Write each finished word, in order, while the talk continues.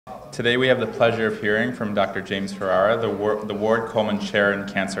Today we have the pleasure of hearing from Dr. James Ferrara, the Ward-Coleman Chair in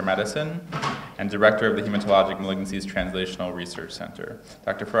Cancer Medicine and Director of the Hematologic Malignancies Translational Research Center.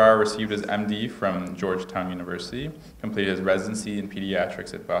 Dr. Ferrara received his MD from Georgetown University, completed his residency in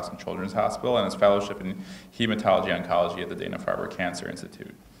pediatrics at Boston Children's Hospital, and his fellowship in hematology oncology at the Dana-Farber Cancer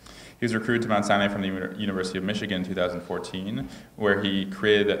Institute. He was recruited to Mount Sinai from the University of Michigan in 2014, where he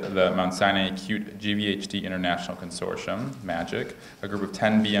created the Mount Sinai Acute GVHD International Consortium, MAGIC, a group of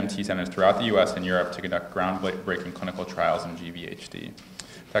 10 BMT centers throughout the US and Europe to conduct groundbreaking clinical trials in GVHD.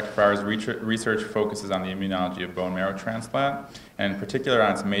 Dr. Ferrara's research focuses on the immunology of bone marrow transplant, and in particular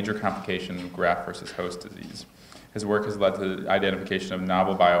on its major complication, graft versus host disease. His work has led to the identification of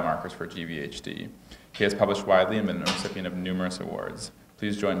novel biomarkers for GVHD. He has published widely and been a recipient of numerous awards.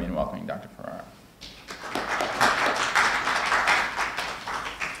 Please join me in welcoming Dr. Ferrara.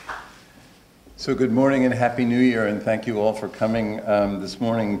 So good morning and Happy New Year, and thank you all for coming this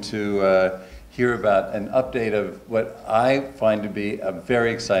morning to hear about an update of what I find to be a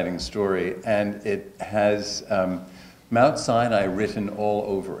very exciting story, and it has Mount Sinai written all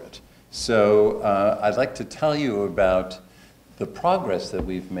over it. So I'd like to tell you about the progress that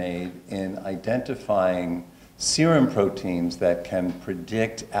we've made in identifying serum proteins that can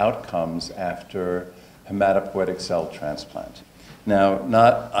predict outcomes after hematopoietic cell transplant. Now,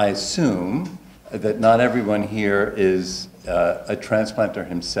 I assume that not everyone here is a transplanter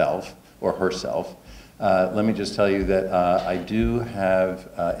himself or herself. Let me just tell you that I do have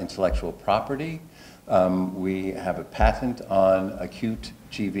intellectual property. We have a patent on acute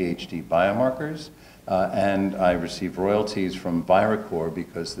GVHD biomarkers. And I receive royalties from Viracor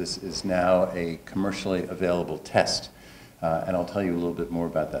because this is now a commercially available test. And I'll tell you a little bit more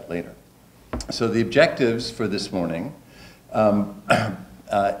about that later. So the objectives for this morning,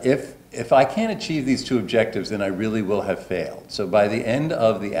 if I can't achieve these two objectives, then I really will have failed. So by the end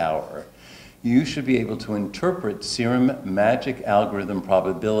of the hour, you should be able to interpret serum magic algorithm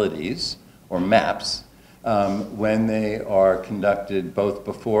probabilities, or MAPs, when they are conducted both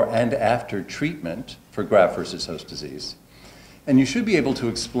before and after treatment for graft versus host disease. And you should be able to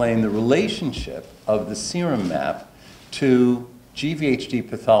explain the relationship of the serum map to GVHD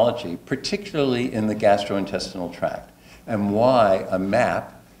pathology, particularly in the gastrointestinal tract, and why a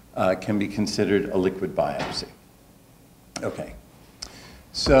map can be considered a liquid biopsy. Okay,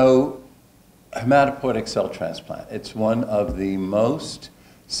 so hematopoietic cell transplant. It's one of the most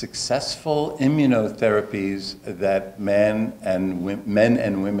successful immunotherapies that men and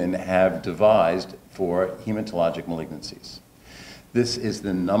women have devised for hematologic malignancies. This is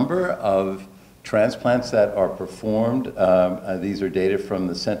the number of transplants that are performed. These are data from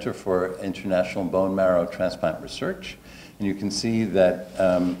the Center for International Bone Marrow Transplant Research. And you can see that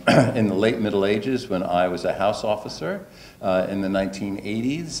in the late Middle Ages, when I was a house officer in the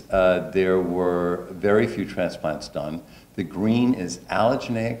 1980s, there were very few transplants done. The green is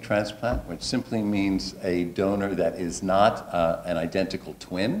allogeneic transplant, which simply means a donor that is not an identical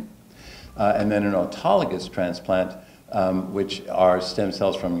twin. And then an autologous transplant, which are stem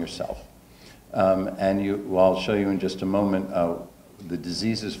cells from yourself. I'll show you in just a moment the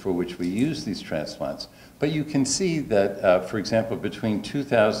diseases for which we use these transplants. But you can see that, for example, between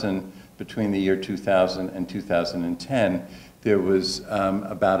the year 2000 and 2010, there was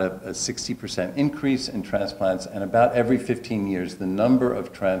about a 60% increase in transplants, and about every 15 years, the number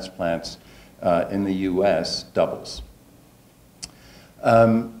of transplants in the US doubles.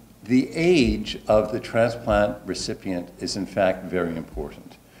 The age of the transplant recipient is in fact very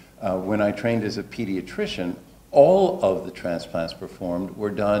important. When I trained as a pediatrician, all of the transplants performed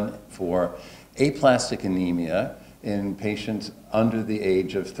were done for aplastic anemia in patients under the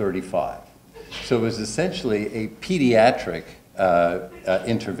age of 35. So it was essentially a pediatric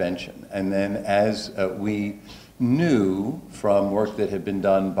intervention. And then as we knew from work that had been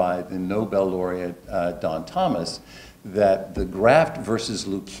done by the Nobel laureate Don Thomas, that the graft versus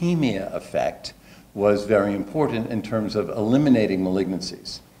leukemia effect was very important in terms of eliminating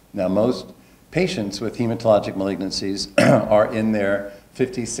malignancies. Now, most patients with hematologic malignancies are in their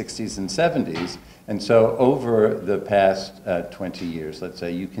 50s, 60s, and 70s. And so over the past 20 years, let's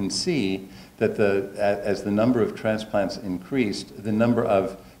say, you can see that as the number of transplants increased, the number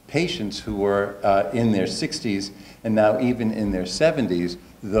of patients who were in their 60s and now even in their 70s,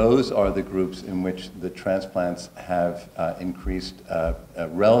 those are the groups in which the transplants have increased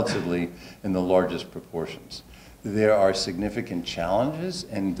relatively in the largest proportions. There are significant challenges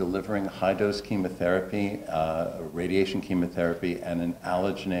in delivering high-dose chemotherapy, radiation chemotherapy, and an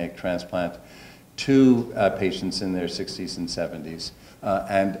allogeneic transplant to patients in their 60s and 70s.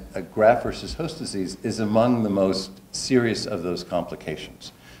 And graft versus host disease is among the most serious of those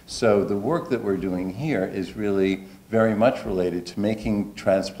complications. So the work that we're doing here is really very much related to making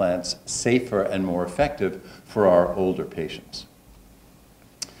transplants safer and more effective for our older patients.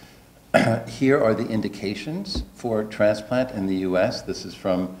 Here are the indications for transplant in the US. This is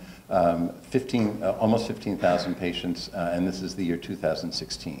from almost 15,000 patients, and this is the year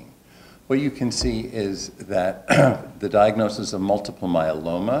 2016. What you can see is that the diagnosis of multiple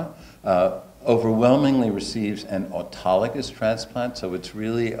myeloma overwhelmingly receives an autologous transplant, so it's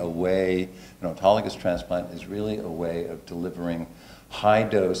really a way, an autologous transplant is really a way of delivering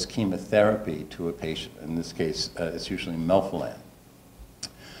high-dose chemotherapy to a patient. In this case, it's usually melphalan.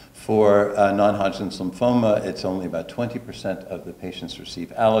 For non-Hodgkin's lymphoma, it's only about 20% of the patients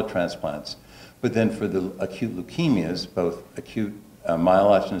receive allotransplants. But then for the acute leukemias, both acute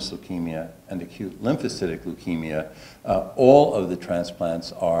myelogenous leukemia and acute lymphocytic leukemia, all of the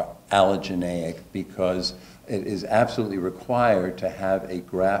transplants are allogeneic because it is absolutely required to have a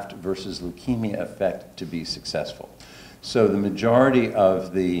graft versus leukemia effect to be successful. So the majority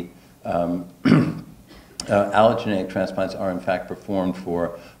of the allogeneic transplants are in fact performed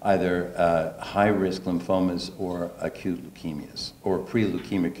for either high-risk lymphomas or acute leukemias, or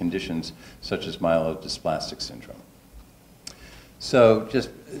pre-leukemic conditions such as myelodysplastic syndrome. So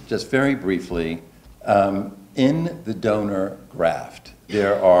just very briefly, in the donor graft,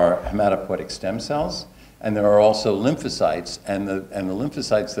 there are hematopoietic stem cells, and there are also lymphocytes, and the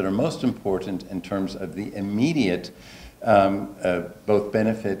lymphocytes that are most important in terms of the immediate both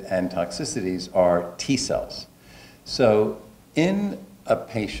benefit and toxicities are T cells. So in a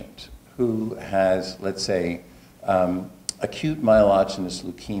patient who has, let's say, acute myelogenous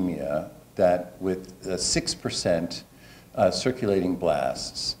leukemia that with 6% circulating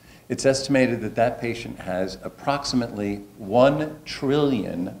blasts, it's estimated that that patient has approximately 1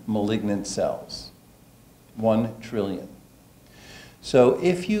 trillion malignant cells. 1 trillion. So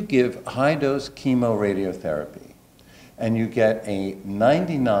if you give high-dose chemoradiotherapy and you get a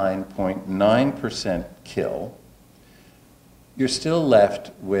 99.9% kill, you're still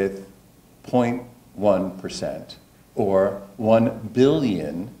left with 0.1% or 1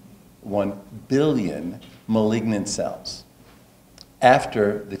 billion malignant cells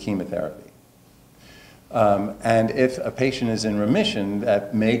after the chemotherapy. And if a patient is in remission,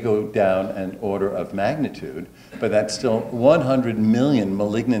 that may go down an order of magnitude, but that's still 100 million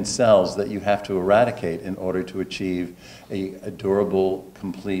malignant cells that you have to eradicate in order to achieve a durable,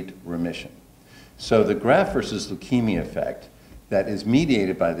 complete remission. So the graft versus leukemia effect that is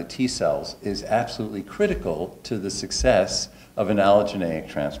mediated by the T cells is absolutely critical to the success of an allogeneic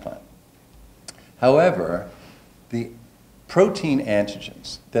transplant. However, the protein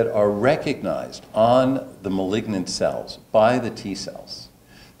antigens that are recognized on the malignant cells by the T cells,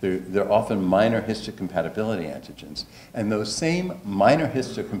 they're often minor histocompatibility antigens, and those same minor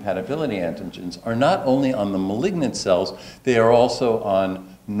histocompatibility antigens are not only on the malignant cells, they are also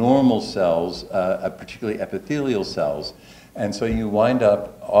on normal cells, particularly epithelial cells, and so you wind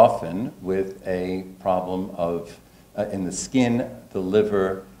up often with a problem of, in the skin, the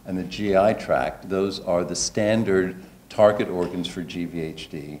liver, and the GI tract. Those are the standard target organs for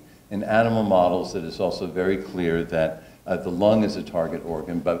GVHD. In animal models, it is also very clear that the lung is a target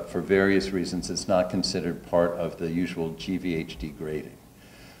organ, but for various reasons, it's not considered part of the usual GVHD grading.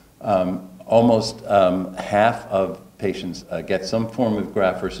 Almost half of patients get some form of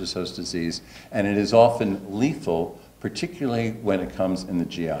graft versus host disease, and it is often lethal, particularly when it comes in the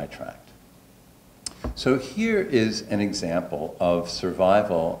GI tract. So here is an example of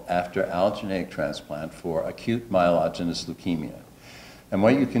survival after allogeneic transplant for acute myelogenous leukemia. And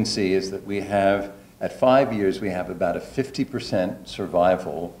what you can see is that we have, at 5 years, we have about a 50%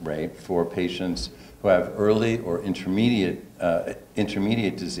 survival rate for patients who have early or intermediate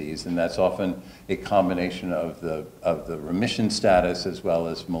disease, and that's often a combination of the remission status as well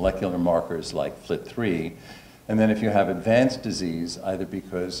as molecular markers like FLT3. And then if you have advanced disease, either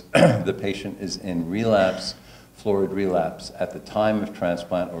because the patient is in relapse, florid relapse at the time of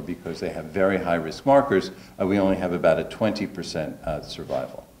transplant, or because they have very high-risk markers, we only have about a 20%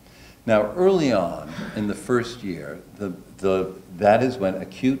 survival. Now, early on in the first year, that is when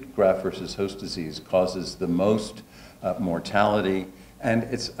acute graft versus host disease causes the most mortality, and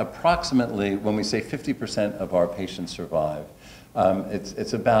it's approximately, when we say 50% of our patients survive,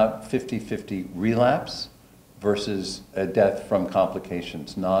 it's about 50-50 relapse versus a death from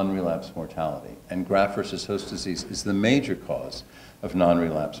complications, non-relapse mortality. And graft versus host disease is the major cause of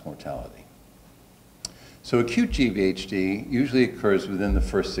non-relapse mortality. So acute GVHD usually occurs within the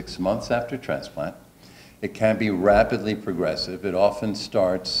first 6 months after transplant, It can be rapidly progressive. It often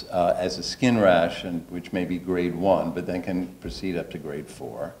starts as a skin rash, which may be grade 1, but then can proceed up to grade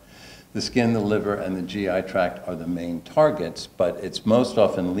 4. The skin, the liver, and the GI tract are the main targets, but it's most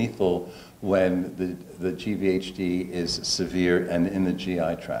often lethal when the GVHD is severe and in the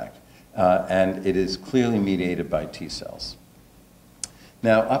GI tract. And it is clearly mediated by T cells.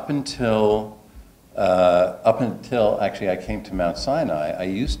 Now, up until actually I came to Mount Sinai, I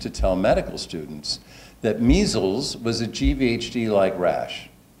used to tell medical students that measles was a GVHD-like rash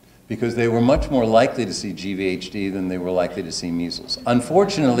because they were much more likely to see GVHD than they were likely to see measles.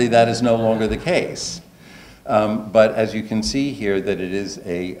 Unfortunately, that is no longer the case. But as you can see here, that it is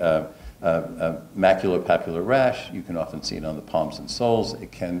a maculopapular rash. You can often see it on the palms and soles.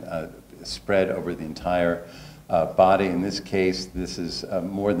 It can spread over the entire body. In this case, this is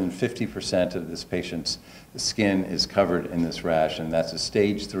more than 50% of this patient's skin is covered in this rash, and that's a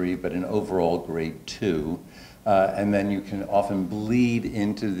stage 3, but an overall grade 2. And then you can often bleed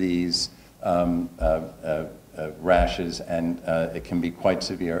into these rashes, and it can be quite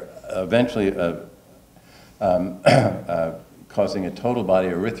severe, eventually causing a total body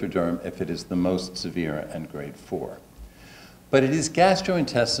erythroderm if it is the most severe and grade 4. But it is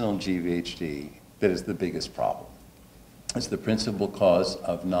gastrointestinal GVHD that is the biggest problem. It's the principal cause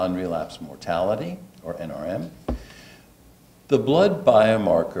of non-relapse mortality, or NRM. The blood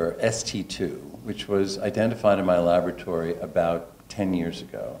biomarker ST2, which was identified in my laboratory about 10 years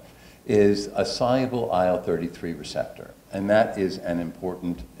ago, is a soluble IL-33 receptor, and that is an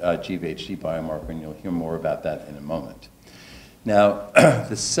important GVHD biomarker, and you'll hear more about that in a moment. Now,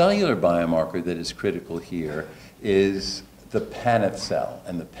 the cellular biomarker that is critical here is the Paneth cell,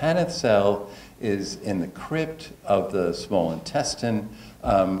 and the Paneth cell is in the crypt of the small intestine.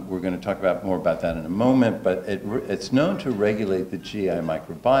 We're going to talk more about that in a moment, but it's known to regulate the GI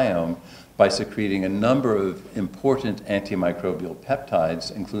microbiome by secreting a number of important antimicrobial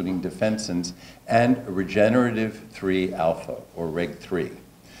peptides, including defensins and regenerative 3 alpha, or Reg3.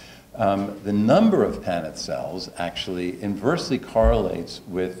 The number of Paneth cells actually inversely correlates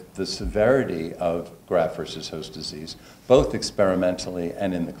with the severity of graft versus host disease, both experimentally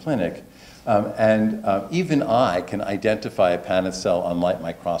and in the clinic. Even I can identify a Paneth cell on light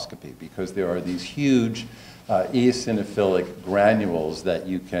microscopy because there are these huge eosinophilic granules that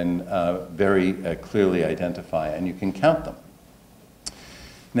you can very clearly identify, and you can count them.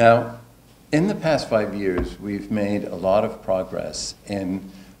 Now, in the past 5 years, we've made a lot of progress in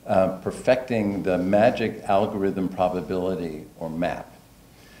perfecting the magic algorithm probability, or MAP.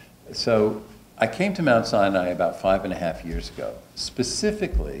 So I came to Mount Sinai about 5.5 years ago,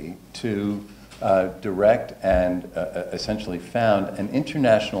 specifically to direct and essentially found an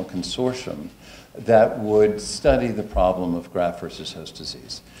international consortium that would study the problem of graft versus host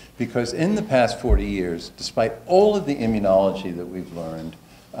disease. Because in the past 40 years, despite all of the immunology that we've learned,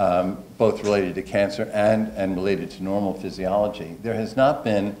 both related to cancer and related to normal physiology, there has not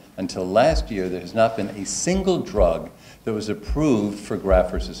been, until last year, there has not been a single drug that was approved for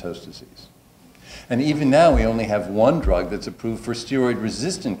graft versus host disease. And even now, we only have one drug that's approved for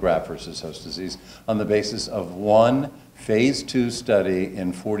steroid-resistant graft versus host disease on the basis of one phase 2 study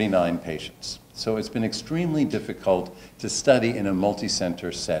in 49 patients. So it's been extremely difficult to study in a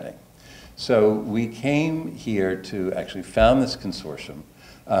multi-center setting. So we came here to actually found this consortium.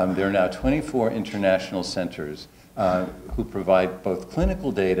 There are now 24 international centers who provide both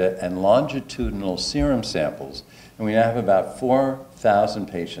clinical data and longitudinal serum samples. And we now have about 4,000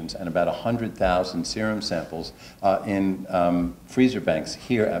 patients and about 100,000 serum samples in freezer banks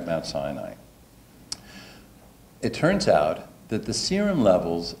here at Mount Sinai. It turns out that the serum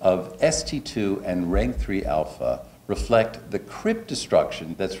levels of ST2 and Reg3 alpha reflect the crypt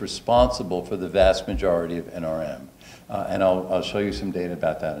destruction that's responsible for the vast majority of NRM. And I'll show you some data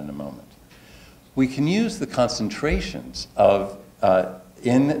about that in a moment. We can use the concentrations of,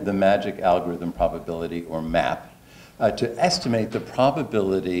 in the magic algorithm probability, or MAP, to estimate the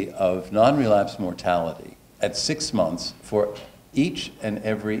probability of non-relapse mortality at 6 months for each and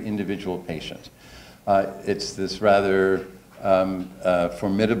every individual patient. It's this rather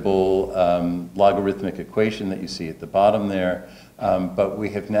formidable logarithmic equation that you see at the bottom there, but we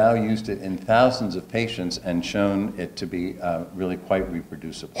have now used it in thousands of patients and shown it to be really quite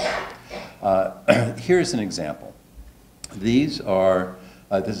reproducible. Here's an example. This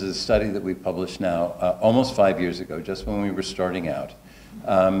is a study that we published now almost 5 years ago, just when we were starting out.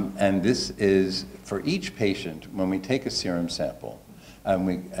 And this is for each patient, when we take a serum sample, and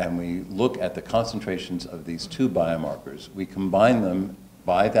we look at the concentrations of these 2 biomarkers, we combine them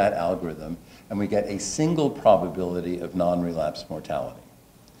by that algorithm, and we get a single probability of non-relapse mortality.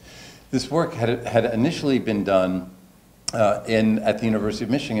 This work had initially been done at the University of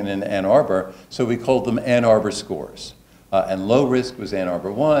Michigan in Ann Arbor, so we called them Ann Arbor scores. And low risk was Ann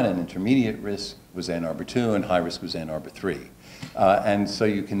Arbor 1, and intermediate risk was Ann Arbor 2, and high risk was Ann Arbor 3. And so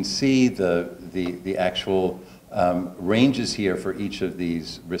you can see the actual ranges here for each of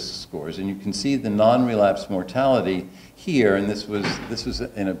these risk scores, and you can see the non-relapse mortality here, and this was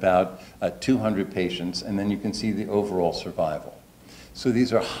in about 200 patients, and then you can see the overall survival. So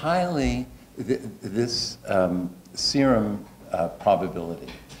these are highly, this serum probability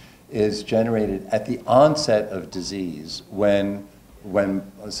is generated at the onset of disease when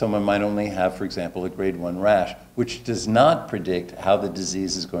someone might only have, for example, a grade 1 rash, which does not predict how the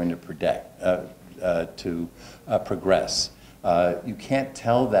disease is going to progress. You can't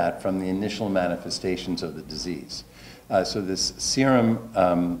tell that from the initial manifestations of the disease. So this serum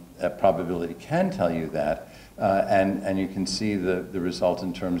probability can tell you that, and you can see the result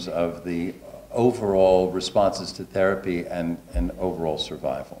in terms of the overall responses to therapy and overall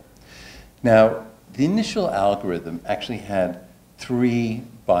survival. Now, the initial algorithm actually had 3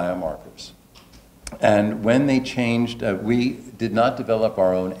 biomarkers. And when they changed, we did not develop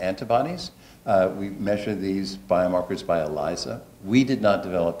our own antibodies. We measure these biomarkers by ELISA. We did not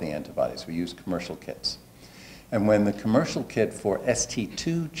develop the antibodies. We used commercial kits. And when the commercial kit for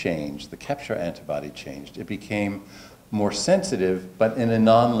ST2 changed, the capture antibody changed, it became more sensitive, but in a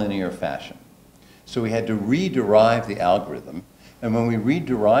nonlinear fashion. So we had to rederive the algorithm. And when we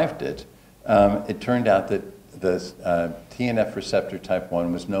rederived it, it turned out that the TNF receptor type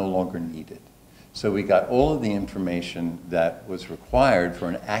 1 was no longer needed. So we got all of the information that was required for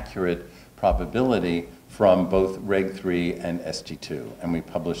an accurate probability from both Reg3 and ST2, and we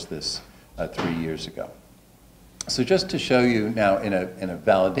published this 3 years ago. So just to show you now in a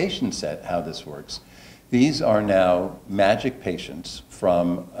validation set how this works, these are now MAGIC patients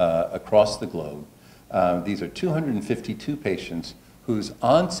from across the globe. These are 252 patients whose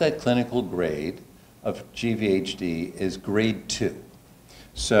onset clinical grade of GVHD is grade 2.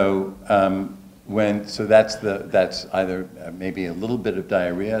 So that's either maybe a little bit of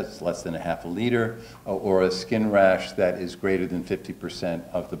diarrhea, it's less than a half a liter, or a skin rash that is greater than 50%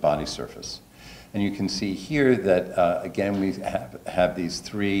 of the body surface. And you can see here that, again, we have these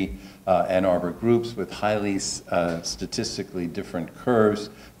 3 Ann Arbor groups with highly statistically different curves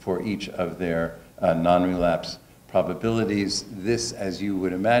for each of their non-relapse probabilities. This, as you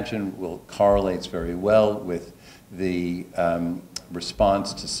would imagine, correlates very well with the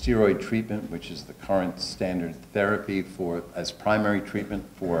response to steroid treatment, which is the current standard therapy as primary treatment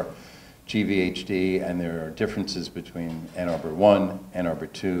for GVHD, and there are differences between Ann Arbor 1, Ann Arbor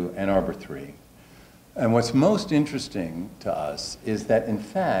 2, Ann Arbor 3. And what's most interesting to us is that, in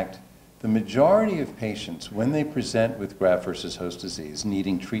fact, the majority of patients, when they present with graft versus host disease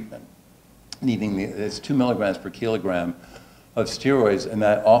needing treatment, it's 2 milligrams per kilogram of steroids, and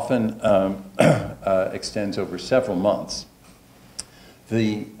that often extends over several months.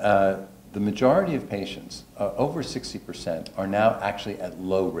 The majority of patients, over 60%, are now actually at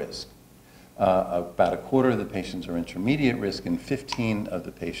low risk. About a quarter of the patients are intermediate risk, and 15 of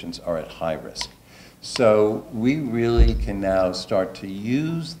the patients are at high risk. So we really can now start to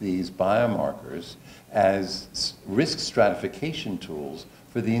use these biomarkers as risk stratification tools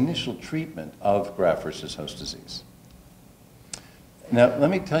for the initial treatment of graft versus host disease. Now,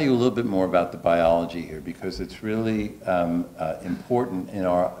 let me tell you a little bit more about the biology here, because it's really important in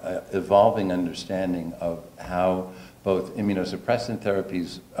our evolving understanding of how both immunosuppressant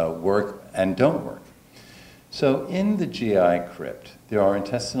therapies work and don't work. So in the GI crypt, there are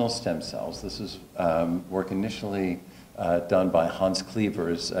intestinal stem cells. This is work initially done by Hans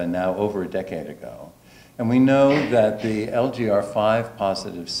Clevers now over a decade ago. And we know that the LGR5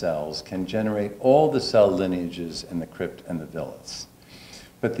 positive cells can generate all the cell lineages in the crypt and the villus.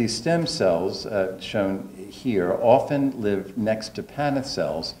 But these stem cells, shown here, often live next to Paneth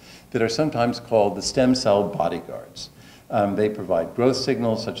cells that are sometimes called the stem cell bodyguards. They provide growth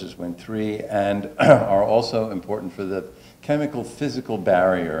signals such as Wnt3 and are also important for the chemical physical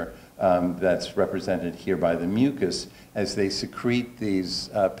barrier that's represented here by the mucus as they secrete these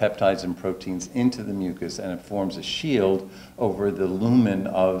peptides and proteins into the mucus, and it forms a shield over the lumen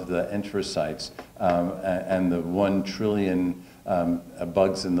of the enterocytes and the 1 trillion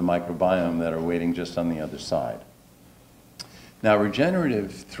bugs in the microbiome that are waiting just on the other side. Now,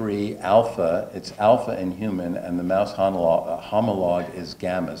 regenerative 3 alpha, it's alpha in human, and the mouse homologue is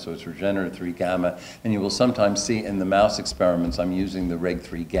gamma, so it's regenerative 3 gamma. And you will sometimes see in the mouse experiments, I'm using the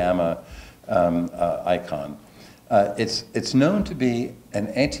Reg3 gamma icon. It's known to be an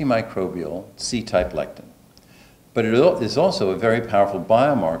antimicrobial C-type lectin. But it is also a very powerful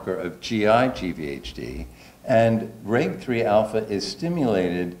biomarker of GI GVHD, and REG3 alpha is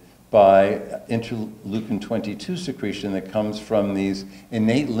stimulated by interleukin-22 secretion that comes from these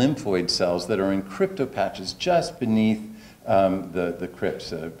innate lymphoid cells that are in cryptopatches just beneath the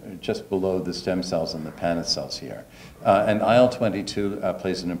crypts, just below the stem cells and the Paneth cells here. And IL-22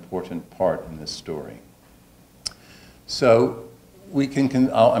 plays an important part in this story. So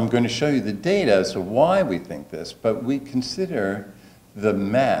I'm going to show you the data as to why we think this, but we consider the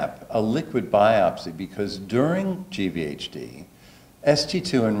MAP a liquid biopsy because during GVHD,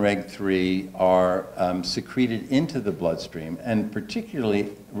 ST2 and REG3 are secreted into the bloodstream, and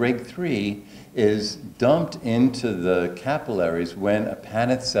particularly REG3 is dumped into the capillaries when a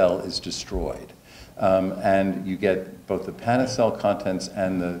Paneth cell is destroyed. And you get both the Paneth cell contents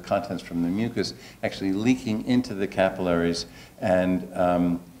and the contents from the mucus actually leaking into the capillaries and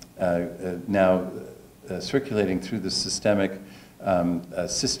now circulating through the systemic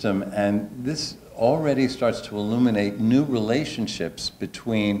system. And this already starts to illuminate new relationships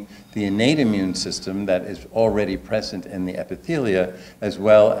between the innate immune system that is already present in the epithelia, as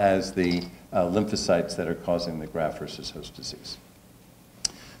well as the lymphocytes that are causing the graft versus host disease.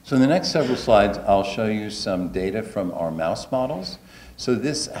 So in the next several slides, I'll show you some data from our mouse models. So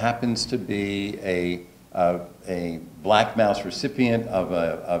this happens to be a black mouse recipient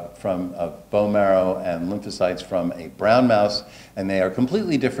of bone marrow and lymphocytes from a brown mouse, and they are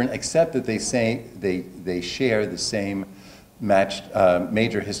completely different except that they share the same matched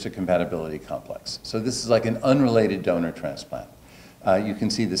major histocompatibility complex. So this is like an unrelated donor transplant. You can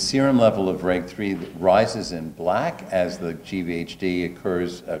see the serum level of REG3 that rises in black as the GVHD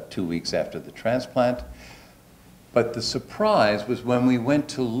occurs 2 weeks after the transplant. But the surprise was when we went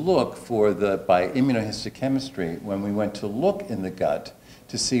to look by immunohistochemistry, when we went to look in the gut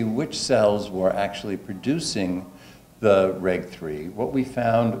to see which cells were actually producing the REG3, what we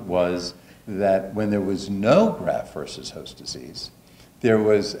found was that when there was no graft versus host disease, there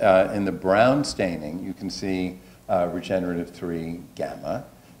was, in the brown staining, you can see regenerative 3 gamma.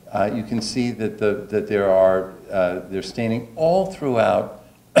 You can see that they're staining all throughout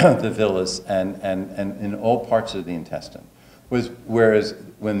the villus and in all parts of the intestine. Whereas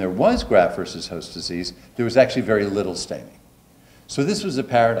when there was graft versus host disease, there was actually very little staining. So this was a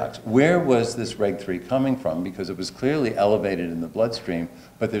paradox. Where was this REG3 coming from? Because it was clearly elevated in the bloodstream,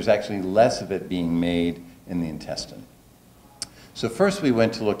 but there's actually less of it being made in the intestine. So first we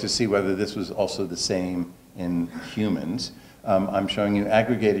went to look to see whether this was also the same in humans. I'm showing you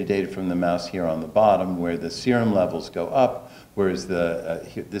aggregated data from the mouse here on the bottom where the serum levels go up, whereas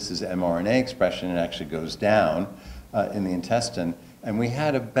this is mRNA expression, it actually goes down in the intestine. And we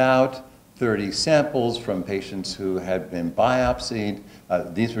had about 30 samples from patients who had been biopsied.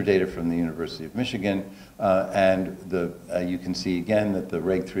 These were data from the University of Michigan. And you can see again that the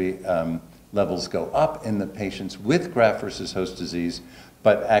REG3 levels go up in the patients with graft versus host disease,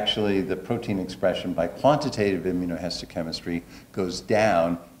 but actually the protein expression by quantitative immunohistochemistry goes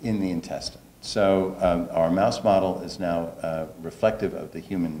down in the intestine. So our mouse model is now reflective of the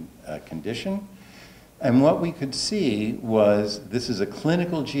human condition. And what we could see was this is a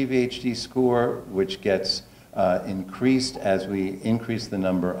clinical GVHD score, which gets increased as we increase the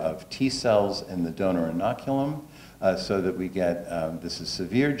number of T cells in the donor inoculum, so that we get, this is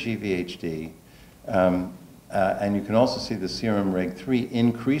severe GVHD. And you can also see the serum REG3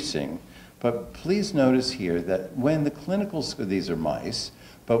 increasing. But please notice here that when the clinical score, these are mice,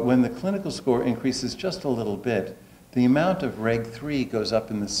 but when the clinical score increases just a little bit, the amount of REG3 goes up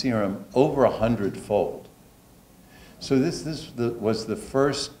in the serum over 100-fold. So this was the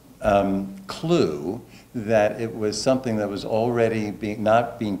first clue that it was something that was already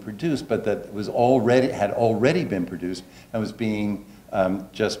not being produced, but that was had already been produced and was being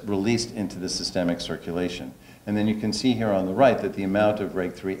just released into the systemic circulation. And then you can see here on the right that the amount of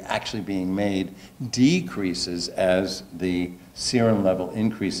REG3 actually being made decreases as the serum level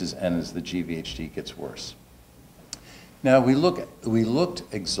increases and as the GVHD gets worse. Now we looked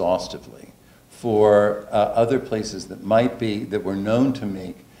exhaustively for other places that were known to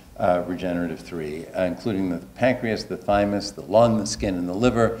make regenerative 3, including the pancreas, the thymus, the lung, the skin, and the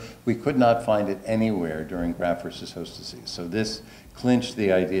liver. We could not find it anywhere during graft versus host disease. So this clinched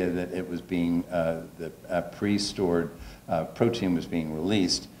the idea that it was being, the pre-stored protein was being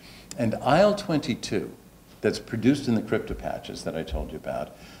released. And IL-22, that's produced in the cryptopatches that I told you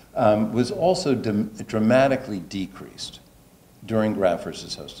about, was also dramatically decreased during graft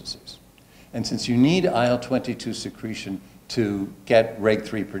versus host disease. And since you need IL-22 secretion to get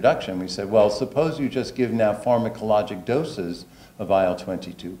REG3 production, we said, well, suppose you just give now pharmacologic doses of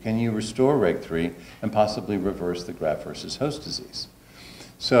IL-22. Can you restore REG3 and possibly reverse the graft versus host disease?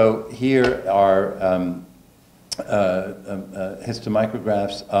 So here are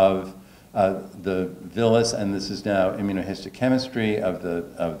histomicrographs of the villus, and this is now immunohistochemistry of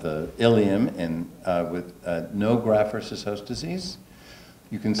the ileum with no graft versus host disease.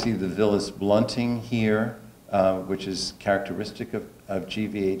 You can see the villus blunting here, which is characteristic of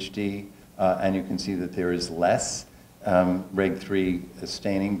GVHD, and you can see that there is less REG3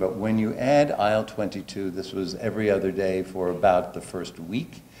 staining. But when you add IL-22, this was every other day for about the first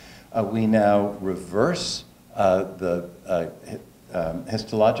week, we now reverse the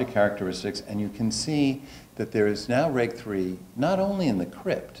histologic characteristics, and you can see that there is now REG3 not only in the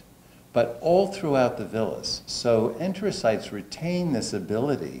crypt, but all throughout the villus. So enterocytes retain this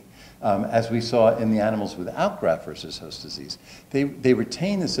ability, as we saw in the animals without graft versus host disease. They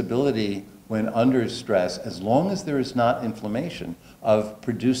retain this ability when under stress, as long as there is not inflammation, of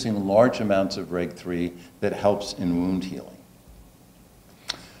producing large amounts of REG3 that helps in wound healing.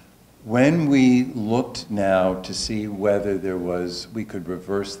 When we looked now to see whether we could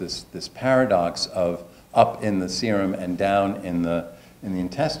reverse this paradox of up in the serum and down in the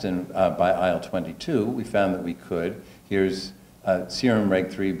intestine by IL-22, we found that we could. Here's serum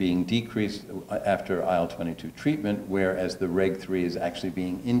REG3 being decreased after IL-22 treatment, whereas the REG3 is actually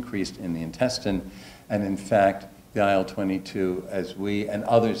being increased in the intestine. And in fact, the IL-22, as we and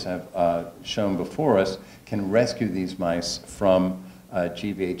others have shown before us, can rescue these mice from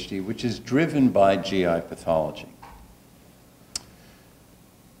GVHD, which is driven by GI pathology.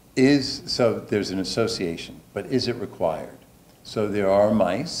 So there's an association, but is it required? So there are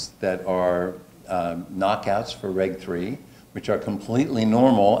mice that are knockouts for REG3, which are completely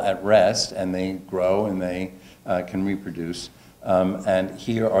normal at rest, and they grow and they can reproduce. And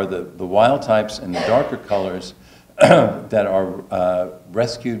here are the wild types in the darker colors that are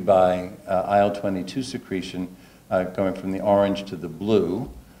rescued by IL-22 secretion, going from the orange to the blue.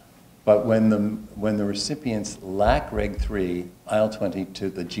 But when the recipients lack REG3,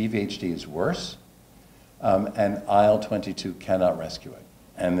 IL-22, the GVHD is worse, and IL-22 cannot rescue it.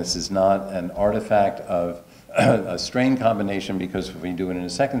 And this is not an artifact of a strain combination, because if we do it in a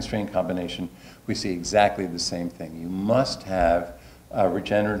second strain combination, we see exactly the same thing. You must have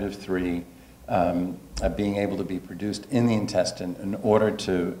regenerative 3 being able to be produced in the intestine in order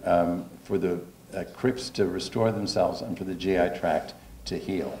to, for the crypts to restore themselves and for the GI tract to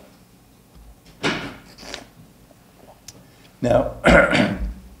heal. Now,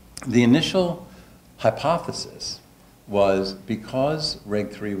 the initial hypothesis was because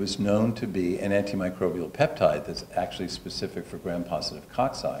REG3 was known to be an antimicrobial peptide that's actually specific for gram-positive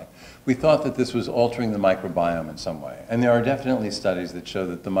cocci, we thought that this was altering the microbiome in some way. And there are definitely studies that show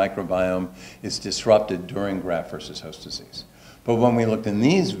that the microbiome is disrupted during graft versus host disease. But when we looked in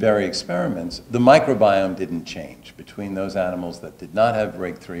these very experiments, the microbiome didn't change between those animals that did not have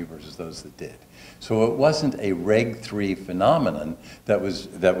REG3 versus those that did. So it wasn't a REG3 phenomenon that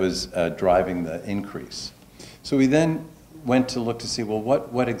was driving the increase. So we then went to look to see, well,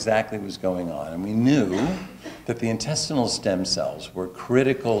 what exactly was going on? And we knew that the intestinal stem cells were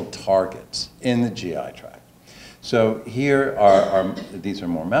critical targets in the GI tract. So here these are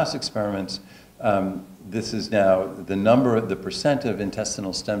more mouse experiments. This is now the percent of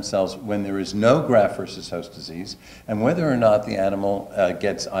intestinal stem cells when there is no graft versus host disease, and whether or not the animal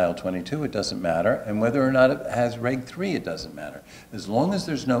gets IL-22, it doesn't matter, and whether or not it has REG3, it doesn't matter. As long as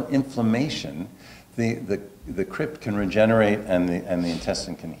there's no inflammation, the crypt can regenerate and the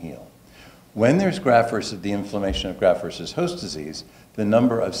intestine can heal. When there's the inflammation of graft versus host disease, the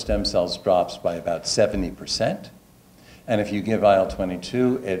number of stem cells drops by about 70%. And if you give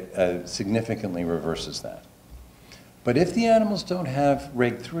IL-22, it significantly reverses that. But if the animals don't have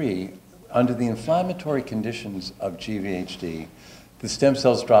REG3, under the inflammatory conditions of GVHD, the stem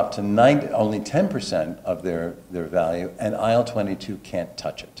cells drop to only 10% of their value, and IL-22 can't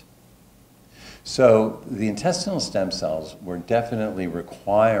touch it. So the intestinal stem cells were definitely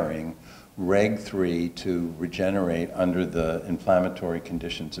requiring REG3 to regenerate under the inflammatory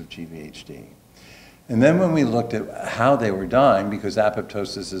conditions of GVHD. And then when we looked at how they were dying, because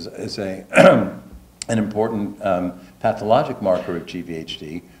apoptosis is an important pathologic marker of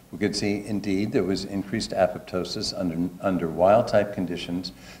GVHD, we could see indeed there was increased apoptosis under wild-type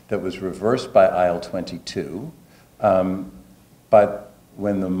conditions that was reversed by IL-22. But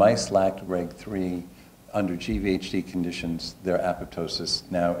when the mice lacked REG3 under GVHD conditions, their apoptosis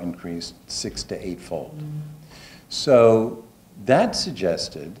now increased 6 to 8-fold. So that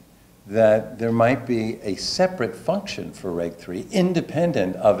suggested that there might be a separate function for REG3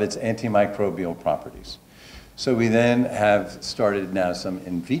 independent of its antimicrobial properties. So we then have started now some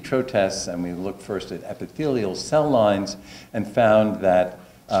in vitro tests, and we looked first at epithelial cell lines and found that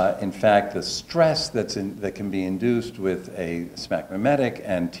in fact, the stress that can be induced with a SMAC mimetic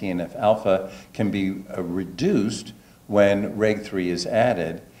and TNF-alpha can be reduced when REG3 is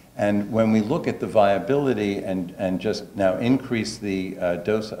added. And when we look at the viability and just now increase the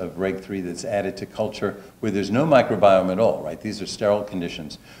dose of REG3 that's added to culture where there's no microbiome at all, right? These are sterile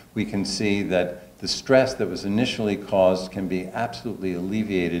conditions. We can see that the stress that was initially caused can be absolutely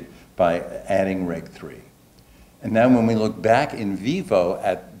alleviated by adding REG3. And now when we look back in vivo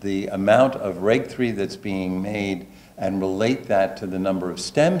at the amount of REG3 that's being made and relate that to the number of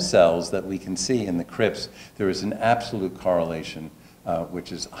stem cells that we can see in the crypts, there is an absolute correlation,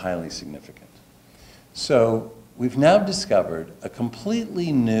 which is highly significant. So we've now discovered a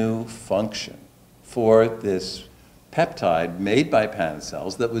completely new function for this peptide made by Paneth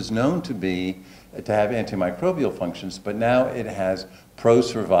cells that was known to have antimicrobial functions, but now it has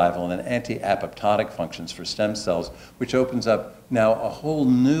pro-survival and anti-apoptotic functions for stem cells, which opens up now a whole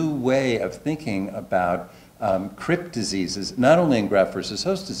new way of thinking about crypt diseases, not only in graft versus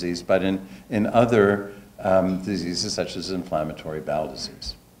host disease, but in other diseases such as inflammatory bowel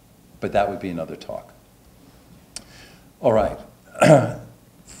disease. But that would be another talk. All right,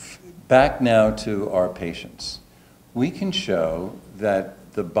 back now to our patients. We can show that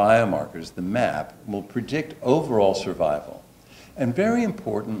the biomarkers, the MAP, will predict overall survival. And very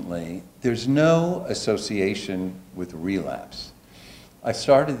importantly, there's no association with relapse. I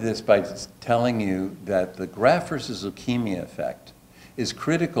started this by telling you that the graft versus leukemia effect is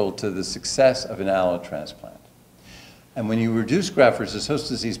critical to the success of an allotransplant. And when you reduce graft versus host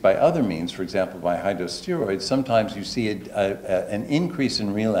disease by other means, for example, by high-dose steroids, sometimes you see an increase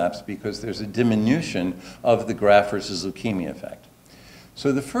in relapse because there's a diminution of the graft versus leukemia effect.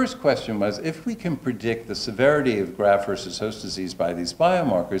 So the first question was, if we can predict the severity of graft versus host disease by these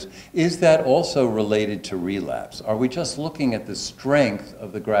biomarkers, is that also related to relapse? Are we just looking at the strength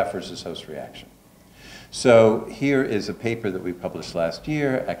of the graft versus host reaction? So here is a paper that we published last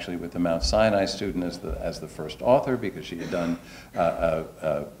year, actually with the Mount Sinai student as the first author, because she had done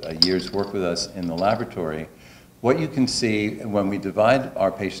a year's work with us in the laboratory. What you can see when we divide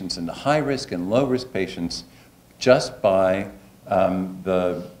our patients into high-risk and low-risk patients just by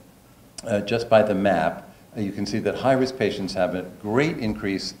the MAP, you can see that high-risk patients have a great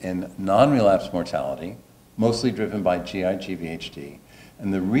increase in non-relapse mortality, mostly driven by GI-GVHD.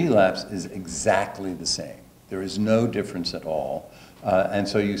 And the relapse is exactly the same. There is no difference at all. And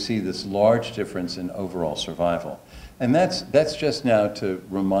so you see this large difference in overall survival. And that's just now to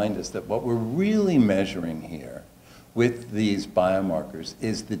remind us that what we're really measuring here with these biomarkers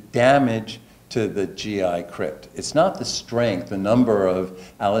is the damage to the GI crypt. It's not the strength, the number of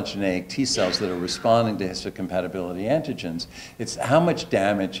allogeneic T cells that are responding to histocompatibility antigens. It's how much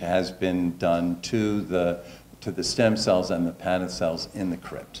damage has been done to the stem cells and the Paneth cells in the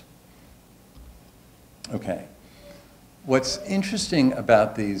crypt. Okay. What's interesting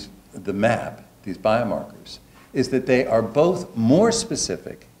about the MAP, these biomarkers, is that they are both more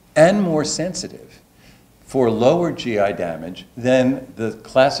specific and more sensitive for lower GI damage than the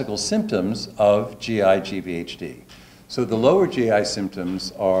classical symptoms of GI-GVHD. So the lower GI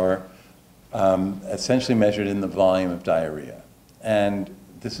symptoms are essentially measured in the volume of diarrhea. And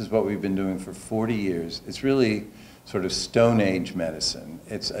this is what we've been doing for 40 years. It's really sort of Stone Age medicine.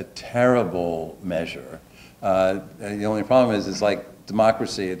 It's a terrible measure. The only problem is it's like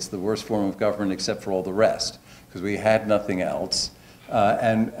democracy. It's the worst form of government except for all the rest, because we had nothing else.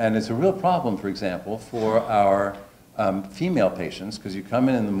 And it's a real problem, for example, for our female patients, because you come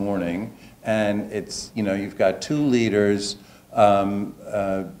in the morning and it's, you've got 2 liters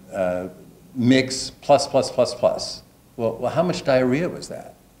mix plus. Well, how much diarrhea was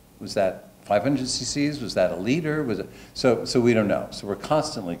that? Was that 500 cc's? Was that a liter? Was it? So we don't know. So we're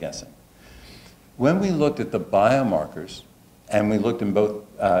constantly guessing. When we looked at the biomarkers, and we looked in both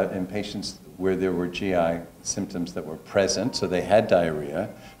in patients where there were GI symptoms that were present, so they had diarrhea,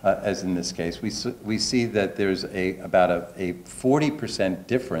 as in this case, we see that there's about a 40%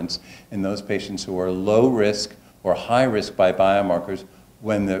 difference in those patients who are low risk or high risk by biomarkers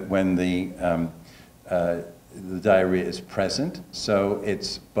when the diarrhea is present. So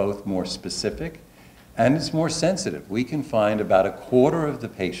it's both more specific and it's more sensitive. We can find about a quarter of the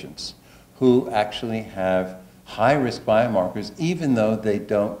patients who actually have high-risk biomarkers even though they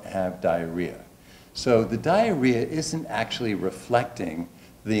don't have diarrhea. So the diarrhea isn't actually reflecting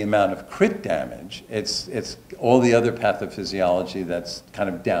the amount of crit damage. It's all the other pathophysiology that's kind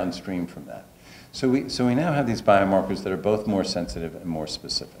of downstream from that. So we now have these biomarkers that are both more sensitive and more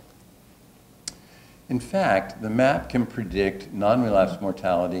specific. In fact, the map can predict non-relapse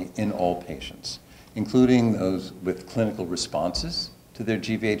mortality in all patients, including those with clinical responses to their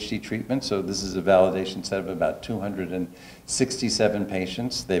GVHD treatment. So this is a validation set of about 267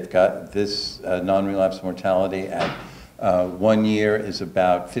 patients. They've got this non-relapse mortality at 1 year is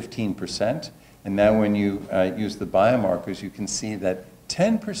about 15%. And now when you use the biomarkers, you can see that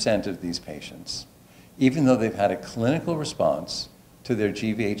 10% of these patients, even though they've had a clinical response to their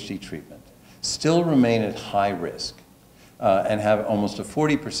GVHD treatment, still remain at high risk and have almost a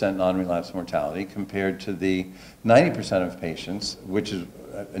 40% non-relapse mortality compared to the 90% of patients, which is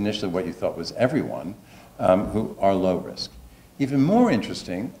initially what you thought was everyone, who are low risk. Even more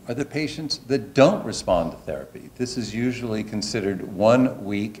interesting are the patients that don't respond to therapy. This is usually considered 1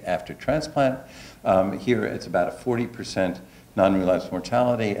 week after transplant. Here it's about a 40% non-relapse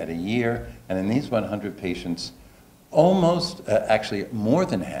mortality at a year, and in these 100 patients, almost, actually more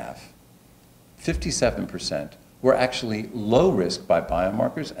than half, 57%, were actually low risk by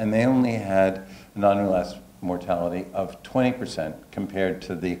biomarkers, and they only had a non-relapse mortality of 20% compared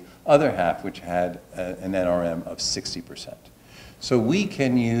to the other half, which had an NRM of 60%. So we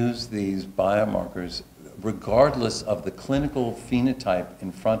can use these biomarkers regardless of the clinical phenotype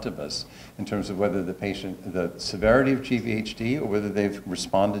in front of us in terms of whether the patient, the severity of GVHD or whether they've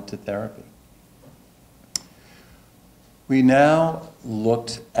responded to therapy. We now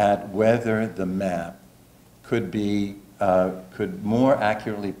looked at whether the map could more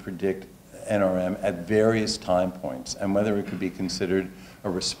accurately predict NRM at various time points and whether it could be considered a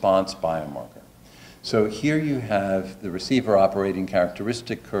response biomarker. So here you have the receiver operating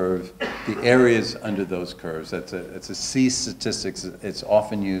characteristic curve, the areas under those curves. It's a C statistics. It's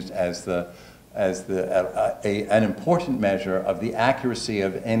often used as an important measure of the accuracy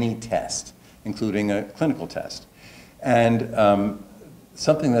of any test, including a clinical test. And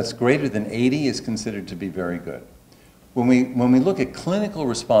something that's greater than 80 is considered to be very good. When we look at clinical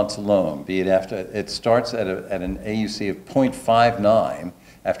response alone, be it after, it starts at an AUC of 0.59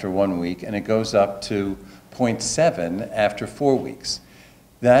 after 1 week, and it goes up to 0.7 after 4 weeks.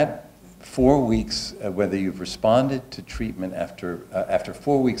 That 4 weeks, whether you've responded to treatment after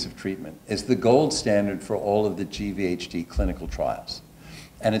 4 weeks of treatment, is the gold standard for all of the GVHD clinical trials.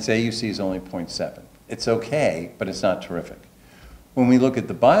 And its AUC is only 0.7. It's okay, but it's not terrific. When we look at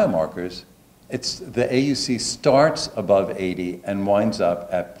the biomarkers, the AUC starts above 80 and winds up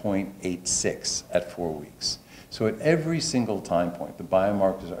at 0.86 at 4 weeks. So at every single time point, the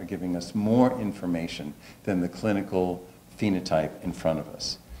biomarkers are giving us more information than the clinical phenotype in front of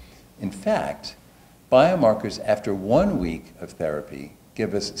us. In fact, biomarkers after 1 week of therapy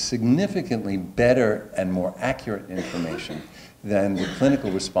give us significantly better and more accurate information than the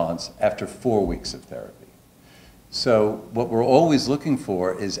clinical response after 4 weeks of therapy. So what we're always looking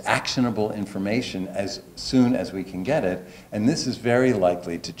for is actionable information as soon as we can get it, and this is very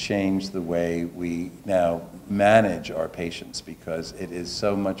likely to change the way we now manage our patients because it is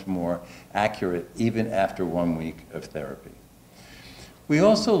so much more accurate even after 1 week of therapy. We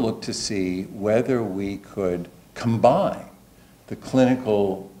also look to see whether we could combine the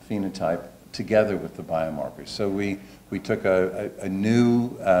clinical phenotype together with the biomarkers. So we took a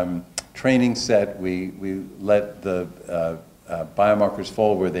new training set, we let the biomarkers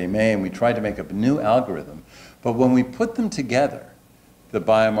fall where they may, and we tried to make up a new algorithm. But when we put them together, the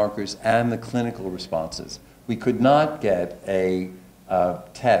biomarkers and the clinical responses, we could not get a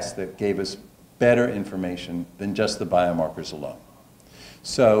test that gave us better information than just the biomarkers alone.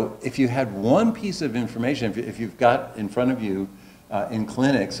 So if you had one piece of information, if you've got in front of you in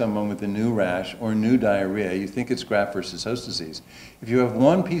clinic someone with a new rash or new diarrhea, you think it's graft versus host disease. If you have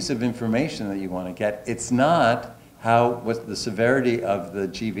one piece of information that you want to get, it's not what the severity of the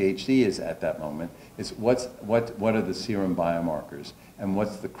GVHD is at that moment. It's what are the serum biomarkers and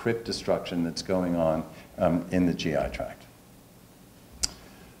what's the crypt destruction that's going on in the GI tract.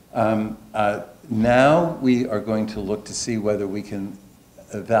 Now we are going to look to see whether we can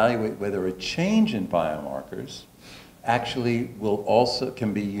evaluate whether a change in biomarkers actually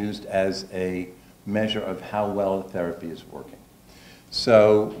can be used as a measure of how well the therapy is working.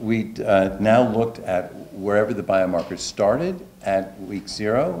 So we now looked at wherever the biomarkers started at week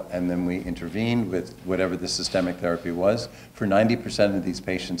 0, and then we intervened with whatever the systemic therapy was. For 90% of these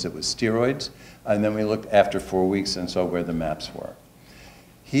patients, it was steroids, and then we looked after 4 weeks and saw where the maps were.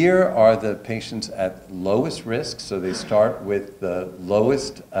 Here are the patients at lowest risk, so they start with the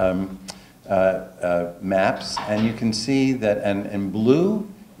lowest maps, and you can see that, and in blue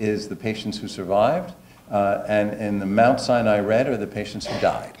is the patients who survived, and in the Mount Sinai red are the patients who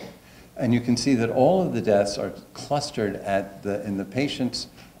died. And you can see that all of the deaths are clustered in the patients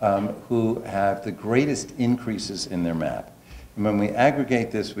who have the greatest increases in their map. And when we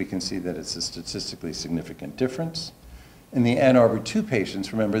aggregate this, we can see that it's a statistically significant difference. In the Ann Arbor 2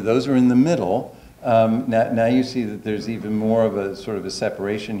 patients, remember, those are in the middle. Now you see that there's even more of a sort of a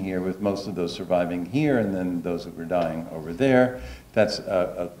separation here, with most of those surviving here and then those that were dying over there. That's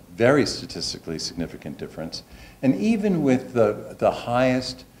a very statistically significant difference. And even with the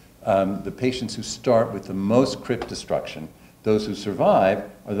highest, the patients who start with the most crypt destruction, those who survive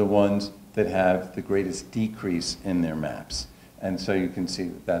are the ones that have the greatest decrease in their maps. And so you can see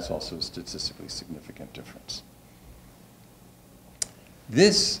that that's also a statistically significant difference.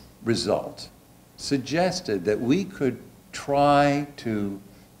 This result suggested that we could try to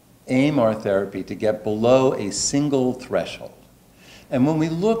aim our therapy to get below a single threshold. And when we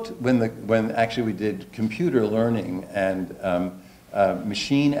looked, when actually we did computer learning and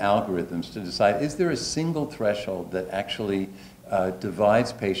machine algorithms to decide, is there a single threshold that actually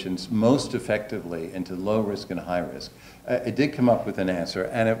divides patients most effectively into low risk and high risk, it did come up with an answer,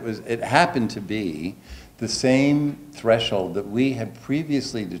 and it happened to be the same threshold that we had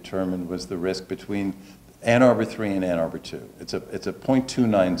previously determined was the risk between Ann Arbor 3 and Ann Arbor 2. It's a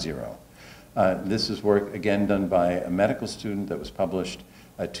 0.290. This is work, again, done by a medical student that was published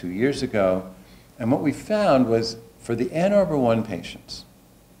 2 years ago. And what we found was, for the Ann Arbor 1 patients,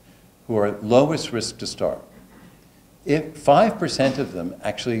 who are at lowest risk to start, if 5% of them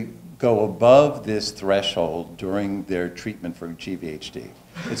actually go above this threshold during their treatment for GVHD.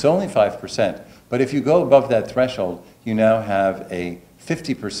 It's only 5%, but if you go above that threshold, you now have a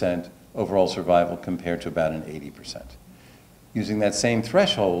 50% overall survival compared to about an 80%. Using that same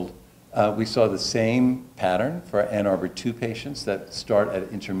threshold, we saw the same pattern for Ann Arbor 2 patients that start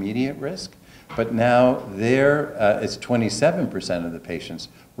at intermediate risk, but now there it's 27% of the patients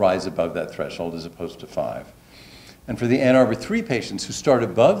rise above that threshold as opposed to 5%. And for the Ann Arbor 3 patients who start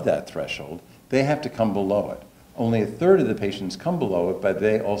above that threshold, they have to come below it. Only a third of the patients come below it, but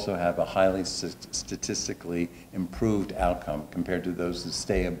they also have a highly statistically improved outcome compared to those that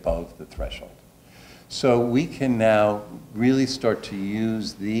stay above the threshold. So we can now really start to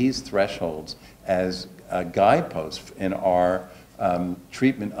use these thresholds as guideposts in our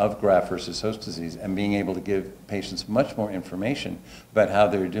treatment of graft versus host disease, and being able to give patients much more information about how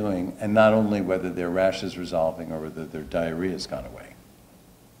they're doing, and not only whether their rash is resolving or whether their diarrhea has gone away.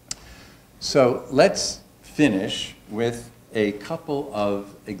 So let's finish with a couple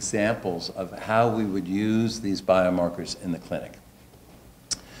of examples of how we would use these biomarkers in the clinic.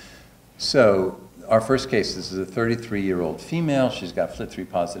 So our first case, this is a 33-year-old female. She's got FLT3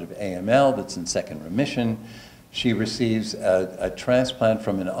 positive AML that's in second remission. She receives a transplant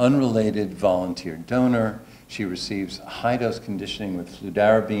from an unrelated volunteer donor. She receives high-dose conditioning with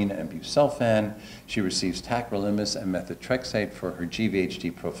fludarabine and busulfan. She receives tacrolimus and methotrexate for her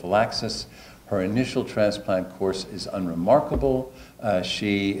GVHD prophylaxis. Her initial transplant course is unremarkable.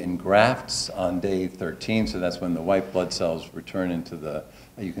 She engrafts on day 13, so that's when the white blood cells return into the,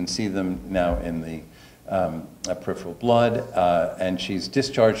 you can see them now in the peripheral blood, and she's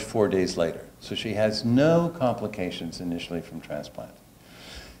discharged 4 days later. So she has no complications initially from transplant.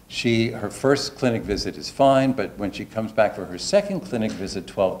 Her first clinic visit is fine, but when she comes back for her second clinic visit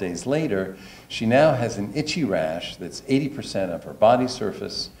 12 days later, she now has an itchy rash that's 80% of her body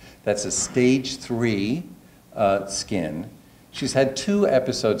surface. That's a stage 3 skin. She's had 2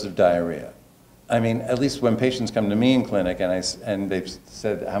 episodes of diarrhea. I mean, at least when patients come to me in clinic and they've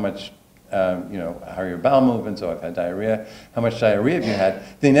said how much, how are your bowel movements? Oh, I've had diarrhea. How much diarrhea have you had?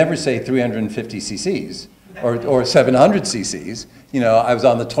 They never say 350 cc's or 700 cc's. I was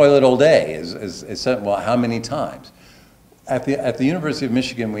on the toilet all day. Well, how many times? At the University of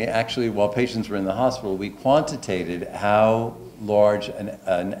Michigan, we actually, while patients were in the hospital, we quantitated how large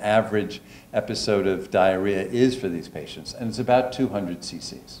an average episode of diarrhea is for these patients, and it's about 200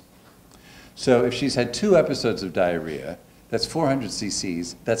 cc's. So if she's had 2 episodes of diarrhea, that's 400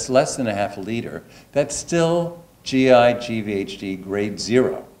 cc's, that's less than a half a liter, that's still GI GVHD grade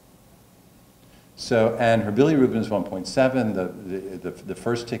 0. So, and her bilirubin is 1.7, the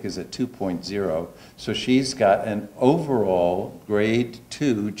first tick is at 2.0, so she's got an overall grade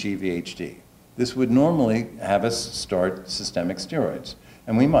 2 GVHD. This would normally have us start systemic steroids,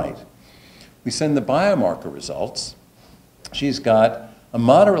 and we might. We send the biomarker results. She's got a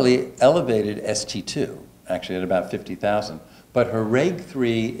moderately elevated ST2, actually at about 50,000, but her reg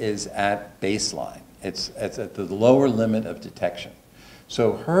 3 is at baseline. It's at the lower limit of detection.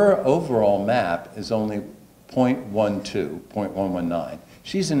 So her overall map is only 0.12, 0.119.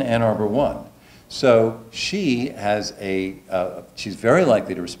 She's in Ann Arbor 1. So she has she's very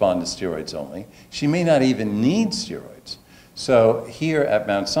likely to respond to steroids only. She may not even need steroids. So here at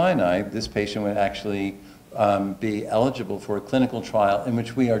Mount Sinai, this patient would actually be eligible for a clinical trial in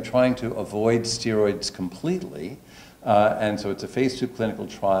which we are trying to avoid steroids completely. And so it's a phase 2 clinical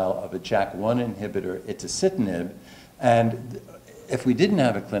trial of a JAK1 inhibitor, itacitinib. And if we didn't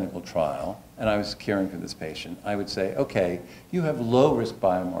have a clinical trial, and I was caring for this patient, I would say, okay, you have low-risk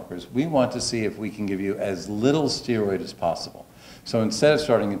biomarkers. We want to see if we can give you as little steroid as possible. So instead of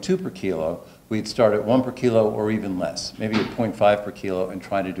starting at 2 per kilo, we'd start at 1 per kilo or even less, maybe at 0.5 per kilo, and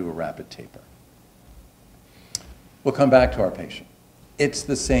try to do a rapid taper. We'll come back to our patient. It's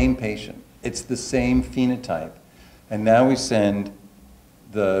the same patient. It's the same phenotype. And now we send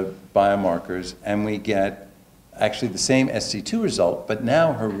the biomarkers, and we get actually the same SC2 result, but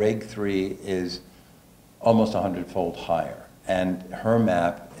now her reg3 is almost 100-fold higher, and her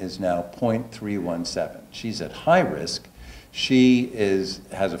map is now 0.317. She's at high risk. She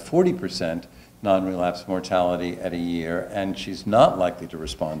has a 40% non-relapse mortality at a year, and she's not likely to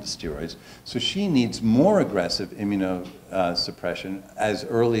respond to steroids. So she needs more aggressive immunosuppression as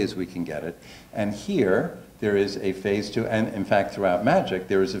early as we can get it. And here, there is a phase 2, and in fact, throughout MAGIC,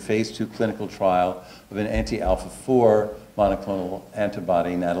 there is a phase 2 clinical trial of an anti-alpha-4 monoclonal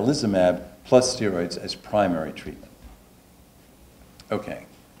antibody, natalizumab, plus steroids as primary treatment. Okay.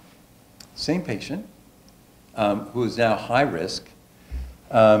 Same patient, who is now high risk.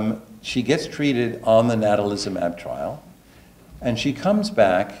 She gets treated on the natalizumab trial, and she comes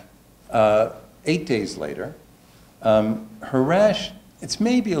back 8 days later. Her rash, it's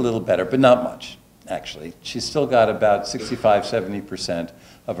maybe a little better, but not much. Actually, she's still got about 65–70%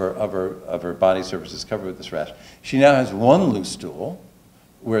 of her body surfaces covered with this rash. She now has 1 loose stool,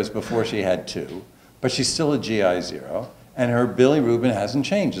 whereas before she had 2, but she's still a GI 0, and her bilirubin hasn't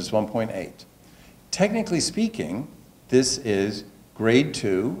changed. It's 1.8. Technically speaking, this is grade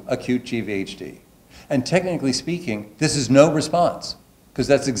 2 acute GVHD. And technically speaking, this is no response, because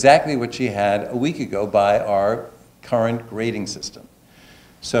that's exactly what she had a week ago by our current grading system.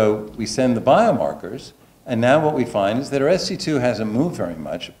 So we send the biomarkers, and now what we find is that her SC2 hasn't moved very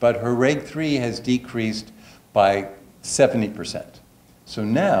much, but her reg3 has decreased by 70%. So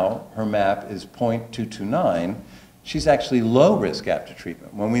now her map is 0.229. She's actually low risk after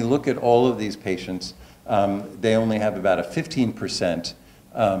treatment. When we look at all of these patients, they only have about a 15%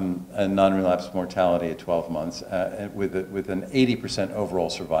 non-relapse mortality at 12 months with an 80% overall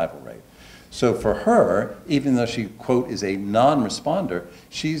survival rate. So for her, even though she, quote, is a non-responder,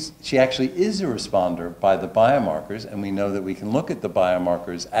 she actually is a responder by the biomarkers, and we know that we can look at the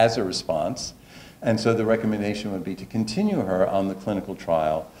biomarkers as a response. And so the recommendation would be to continue her on the clinical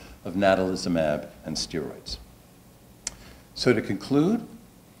trial of natalizumab and steroids. So to conclude,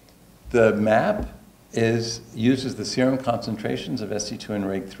 the MAP uses the serum concentrations of SC2 and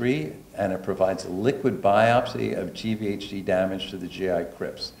reg3, and it provides a liquid biopsy of GVHD damage to the GI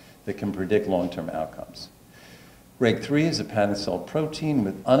crypts that can predict long-term outcomes. Reg3 is a panicell protein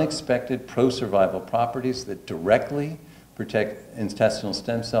with unexpected pro-survival properties that directly protect intestinal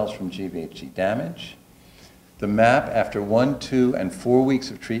stem cells from GVHD damage. The MAP, after 1, 2, and 4 weeks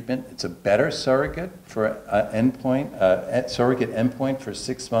of treatment, it's a better surrogate for surrogate endpoint for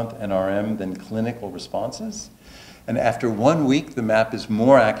 6-month NRM than clinical responses. And after 1 week, the MAP is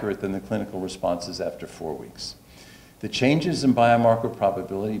more accurate than the clinical responses after 4 weeks. The changes in biomarker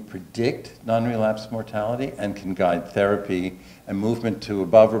probability predict non-relapse mortality and can guide therapy, and movement to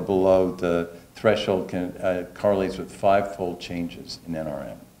above or below the threshold correlates with 5-fold changes in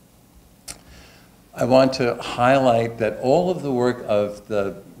NRM. I want to highlight that all of the work of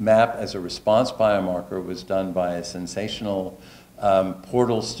the MAP as a response biomarker was done by a sensational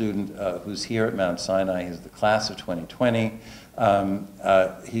Portal student who's here at Mount Sinai. He's the class of 2020.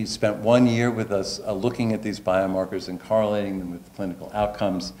 He spent 1 year with us looking at these biomarkers and correlating them with clinical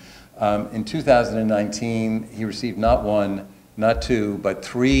outcomes. In 2019, he received not 1, not 2, but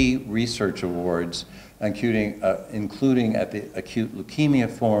 3 research awards, including at the Acute Leukemia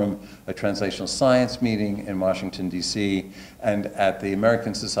Forum, a translational science meeting in Washington, D.C., and at the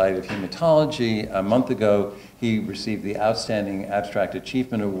American Society of Hematology a month ago. He received the Outstanding Abstract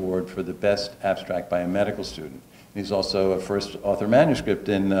Achievement Award for the best abstract by a medical student. He's also a first author manuscript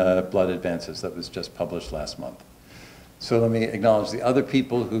in Blood Advances that was just published last month. So let me acknowledge the other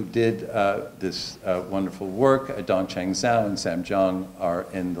people who did this wonderful work. Dongcheng Zhao and Sam Zhang are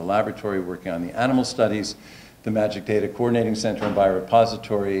in the laboratory working on the animal studies. The MAGIC Data Coordinating Center and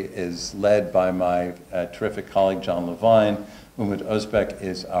Biorepository is led by my terrific colleague, John Levine. Umut Özbek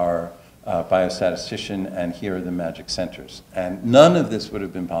is our biostatistician, and here are the MAGIC centers. And none of this would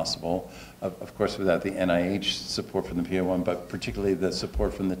have been possible, of course, without the NIH support from the PO1, but particularly the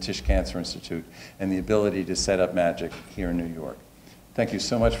support from the Tisch Cancer Institute and the ability to set up MAGIC here in New York. Thank you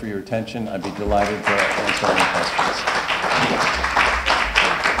so much for your attention. I'd be delighted to answer any questions.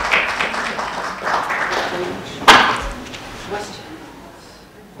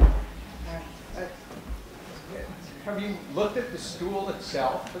 Have you looked at the stool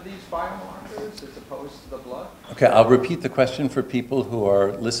itself for these biomarkers as opposed to the blood? Okay, I'll repeat the question for people who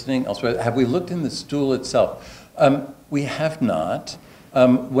are listening elsewhere. Have we looked in the stool itself? We have not.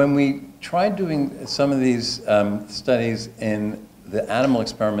 When we tried doing some of these studies in the animal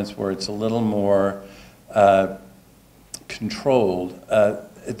experiments where it's a little more controlled,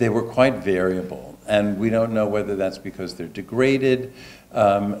 they were quite variable. And we don't know whether that's because they're degraded.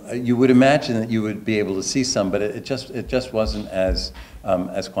 You would imagine that you would be able to see some, but it just wasn't as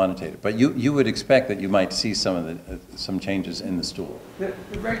quantitative. But you would expect that you might see some changes in the stool. The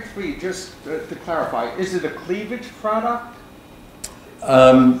Reg 3, just to clarify, is it a cleavage product?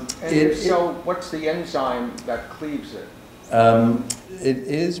 So what's the enzyme that cleaves it? It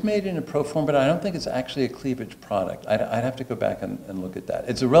is made in a proform, but I don't think it's actually a cleavage product. I'd have to go back and look at that.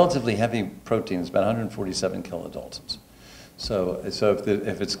 It's a relatively heavy protein. It's about 147 kilodaltons. So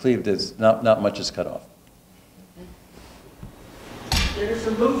if it's cleaved, it's not much is cut off. There's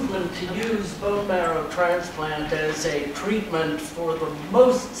a movement to use bone marrow transplant as a treatment for the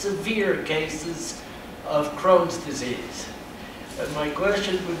most severe cases of Crohn's disease. And my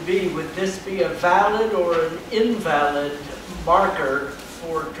question would be, would this be a valid or an invalid marker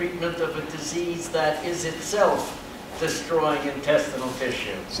for treatment of a disease that is itself destroying intestinal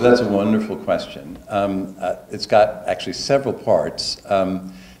tissue? So that's a wonderful question. It's got actually several parts.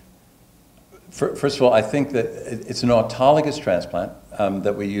 First of all, I think that it's an autologous transplant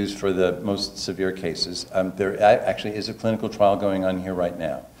that we use for the most severe cases. There actually is a clinical trial going on here right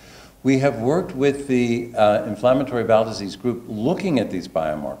now. We have worked with the inflammatory bowel disease group looking at these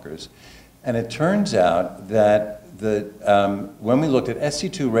biomarkers, and it turns out that when we looked at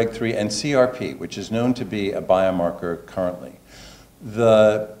SC2, Reg3, and CRP, which is known to be a biomarker currently,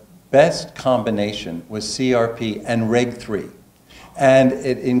 the best combination was CRP and Reg3. And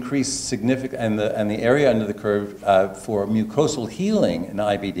it increased significantly, and the area under the curve for mucosal healing in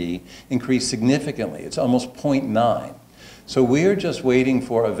IBD increased significantly. It's almost 0.9. So we're just waiting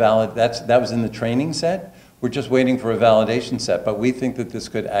for a that was in the training set. We're just waiting for a validation set, but we think that this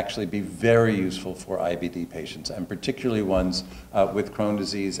could actually be very useful for IBD patients, and particularly ones with Crohn's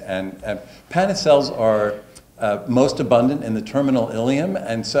disease. And Paneth cells are most abundant in the terminal ileum,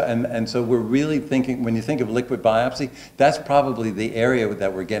 and so we're really thinking, when you think of liquid biopsy, that's probably the area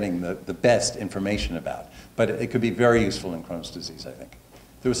that we're getting the best information about. But it could be very useful in Crohn's disease, I think.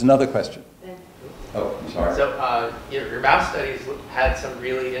 There was another question. Oh, I'm sorry. So your mouse studies had some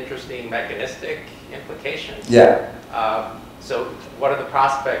really interesting mechanistic implications. Yeah. So what are the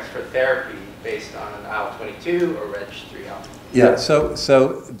prospects for therapy based on an IL-22 or Reg3 alpha? Yeah,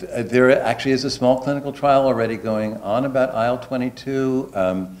 so there actually is a small clinical trial already going on about IL-22.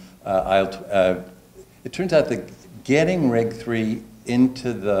 It turns out that getting Reg3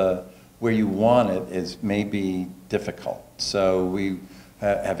 into where you want it may be difficult. So we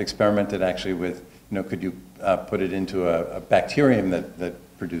have experimented actually with, could you put it into a bacterium that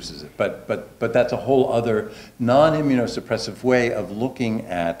produces it? But that's a whole other non-immunosuppressive way of looking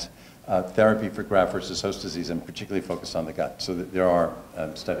at therapy for graft versus host disease, and particularly focused on the gut. So that there are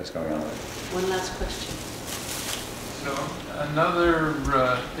studies going on. One last question. So another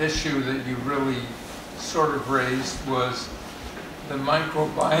issue that you really sort of raised was the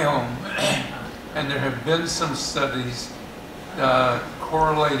microbiome, and there have been some studies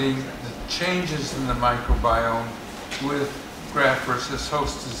correlating the changes in the microbiome with graft versus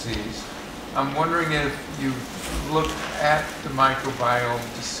host disease. I'm wondering if you've looked at the microbiome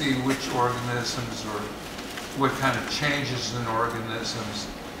to see which organisms or what kind of changes in organisms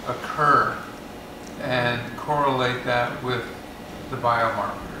occur and correlate that with the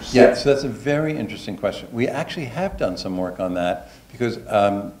biomarkers. Yeah, so that's a very interesting question. We actually have done some work on that because,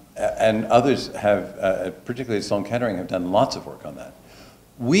 and others have, particularly Sloan Kettering, have done lots of work on that.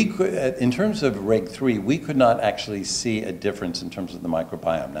 We could, in terms of Reg3, we could not actually see a difference in terms of the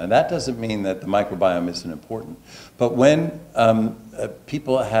microbiome. Now, that doesn't mean that the microbiome isn't important, but when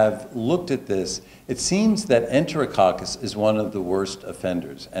people have looked at this, it seems that Enterococcus is one of the worst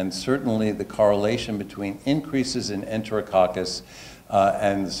offenders, and certainly the correlation between increases in Enterococcus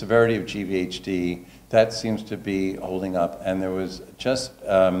and the severity of GVHD, that seems to be holding up. And there was just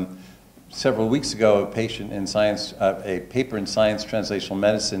several weeks ago, a paper in Science Translational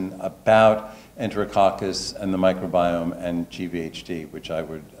Medicine about Enterococcus and the microbiome and GVHD, which I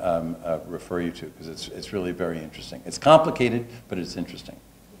would refer you to, because it's really very interesting. It's complicated, but it's interesting.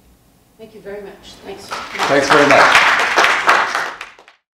 Thank you very much. Thanks. Thanks very much.